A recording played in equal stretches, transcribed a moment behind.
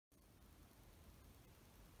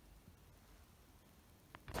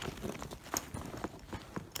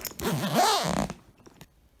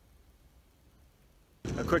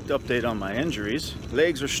quick update on my injuries.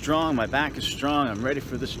 Legs are strong, my back is strong, I'm ready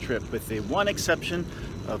for this trip, with the one exception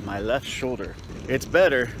of my left shoulder. It's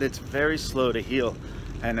better, it's very slow to heal,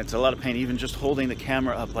 and it's a lot of pain. Even just holding the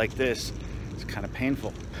camera up like this, it's kind of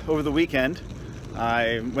painful. Over the weekend,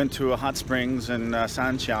 I went to a hot springs in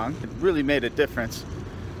Zhongshan. It really made a difference,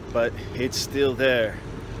 but it's still there.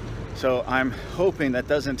 So I'm hoping that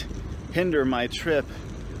doesn't hinder my trip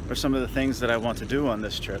or some of the things that I want to do on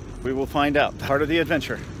this trip. We will find out. Part of the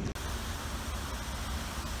adventure.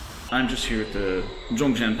 I'm just here at the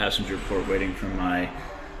Zhongshan passenger port waiting for my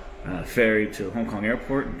ferry to Hong Kong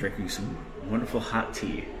airport and drinking some wonderful hot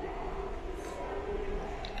tea.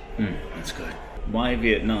 That's good. Why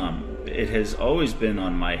Vietnam? It has always been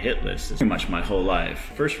on my hit list pretty much my whole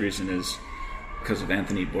life. First reason is because of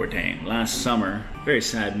Anthony Bourdain. Last summer, very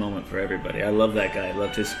sad moment for everybody. I love that guy. I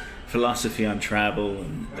loved his philosophy on travel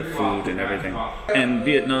and the food and everything. And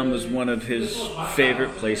Vietnam was one of his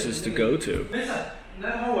favorite places to go to.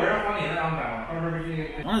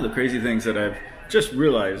 One of the crazy things that I've just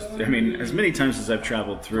realized, I mean, as many times as I've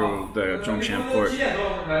traveled through the Zhongshan port,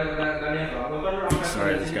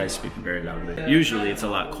 sorry, this guy's speaking very loudly. Usually it's a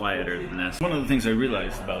lot quieter than this. One of the things I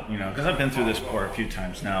realized about, because I've been through this port a few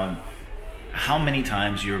times now, and how many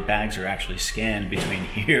times your bags are actually scanned between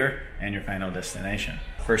here and your final destination.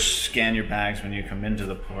 First scan your bags when you come into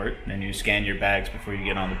the port, then you scan your bags before you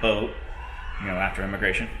get on the boat, after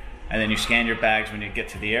immigration. And then you scan your bags when you get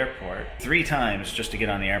to the airport 3 times just to get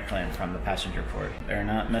on the airplane from the passenger port. They're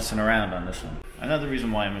not messing around on this one. Another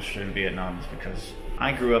reason why I'm interested in Vietnam is because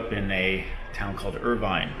I grew up in a town called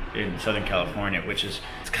Irvine in Southern California, which is,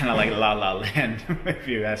 it's kind of like La La Land, if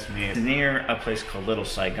you ask me. It's near a place called Little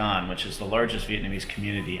Saigon, which is the largest Vietnamese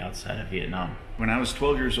community outside of Vietnam. When I was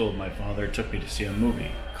 12 years old, my father took me to see a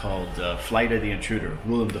movie called Flight of the Intruder,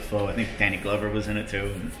 Willem Dafoe. I think Danny Glover was in it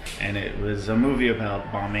too. And it was a movie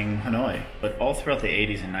about bombing Hanoi. But all throughout the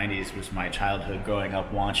 80s and 90s was my childhood growing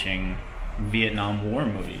up watching Vietnam War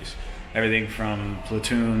movies. Everything from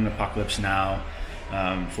Platoon, Apocalypse Now,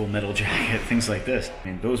 Full Metal Jacket, things like this. I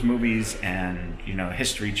mean, those movies and,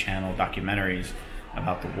 History Channel documentaries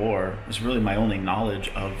about the war was really my only knowledge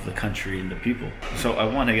of the country and the people. So I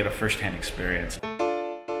want to get a first-hand experience.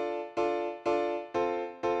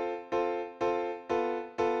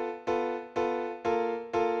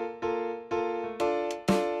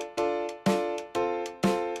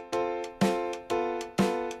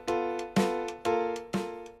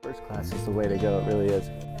 First class is the way to go, it really is.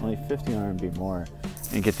 Only 50 RMB more.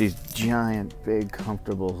 And get these giant, big,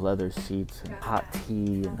 comfortable leather seats and hot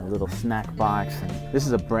tea and a little snack box. And this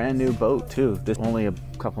is a brand new boat too. This is only a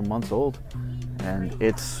couple months old. And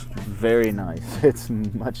it's very nice. It's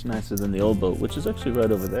much nicer than the old boat, which is actually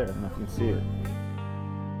right over there. I don't know if you can see it.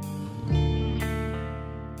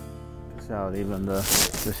 Check out, even the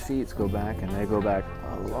seats go back, and they go back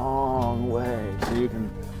a long way. So you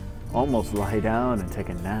can almost lie down and take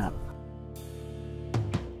a nap.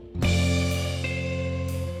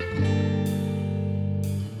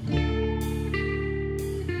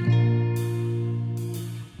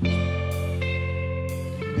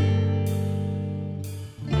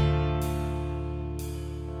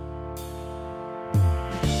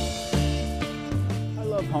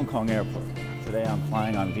 Hong Kong airport. Today I'm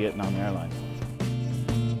flying on Vietnam Airlines.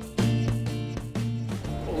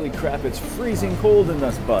 Holy crap, it's freezing cold in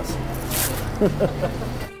this bus.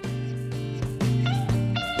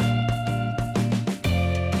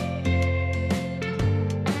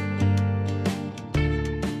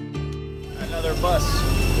 Another bus.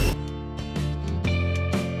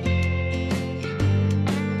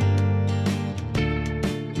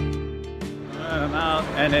 I'm out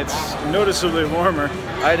and it's noticeably warmer.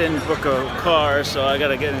 I didn't book a car, so I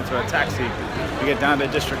gotta get into a taxi to get down to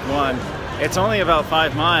District 1. It's only about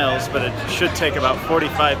 5 miles, but it should take about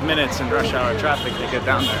 45 minutes in rush hour traffic to get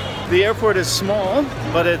down there. The airport is small,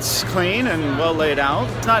 but it's clean and well laid out.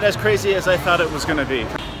 It's not as crazy as I thought it was gonna be.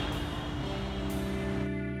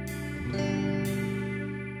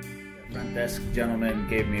 The front desk gentleman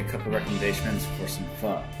gave me a couple recommendations for some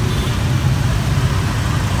pho.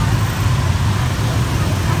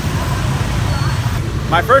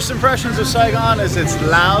 My first impressions of Saigon is it's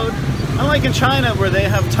loud. Unlike in China where they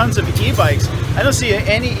have tons of e-bikes, I don't see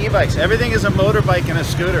any e-bikes. Everything is a motorbike and a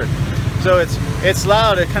scooter. So it's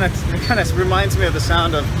loud. It kind of reminds me of the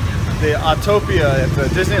sound of the Autopia at the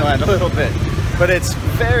Disneyland a little bit. But it's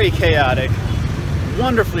very chaotic,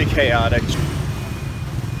 wonderfully chaotic.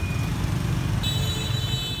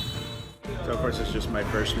 So of course course, it's just my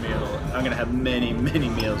first meal. I'm gonna have many, many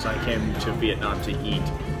meals. I came to Vietnam to eat.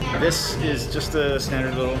 This is just a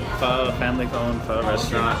standard little pho, family-owned pho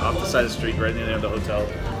restaurant off the side of the street right near the hotel.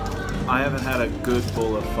 I haven't had a good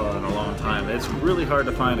bowl of pho in a long time. It's really hard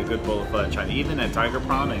to find a good bowl of pho in China, even at Tiger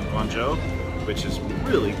Prawn in Guangzhou, which is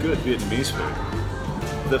really good Vietnamese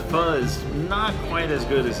food. The pho is not quite as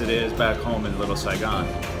good as it is back home in Little Saigon.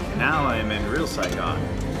 Now I am in real Saigon.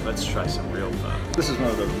 Let's try some real pho. This is one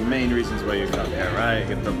of the main reasons why you come here, right?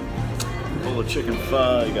 You get the bowl of chicken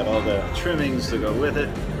pho, you got all the trimmings to go with it.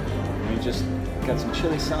 And you just got some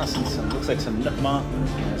chili sauce and some, looks like some nut ma.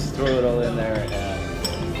 Just throw it all in there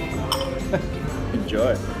and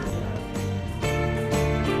enjoy.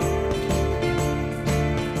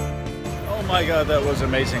 Oh my god, that was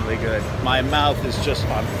amazingly good. My mouth is just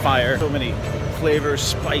on fire. So many flavors,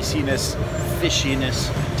 spiciness,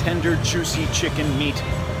 fishiness, tender, juicy chicken meat.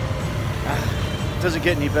 Doesn't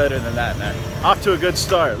get any better than that, man. Off to a good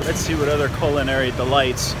start. Let's see what other culinary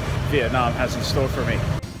delights Vietnam has in store for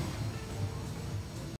me.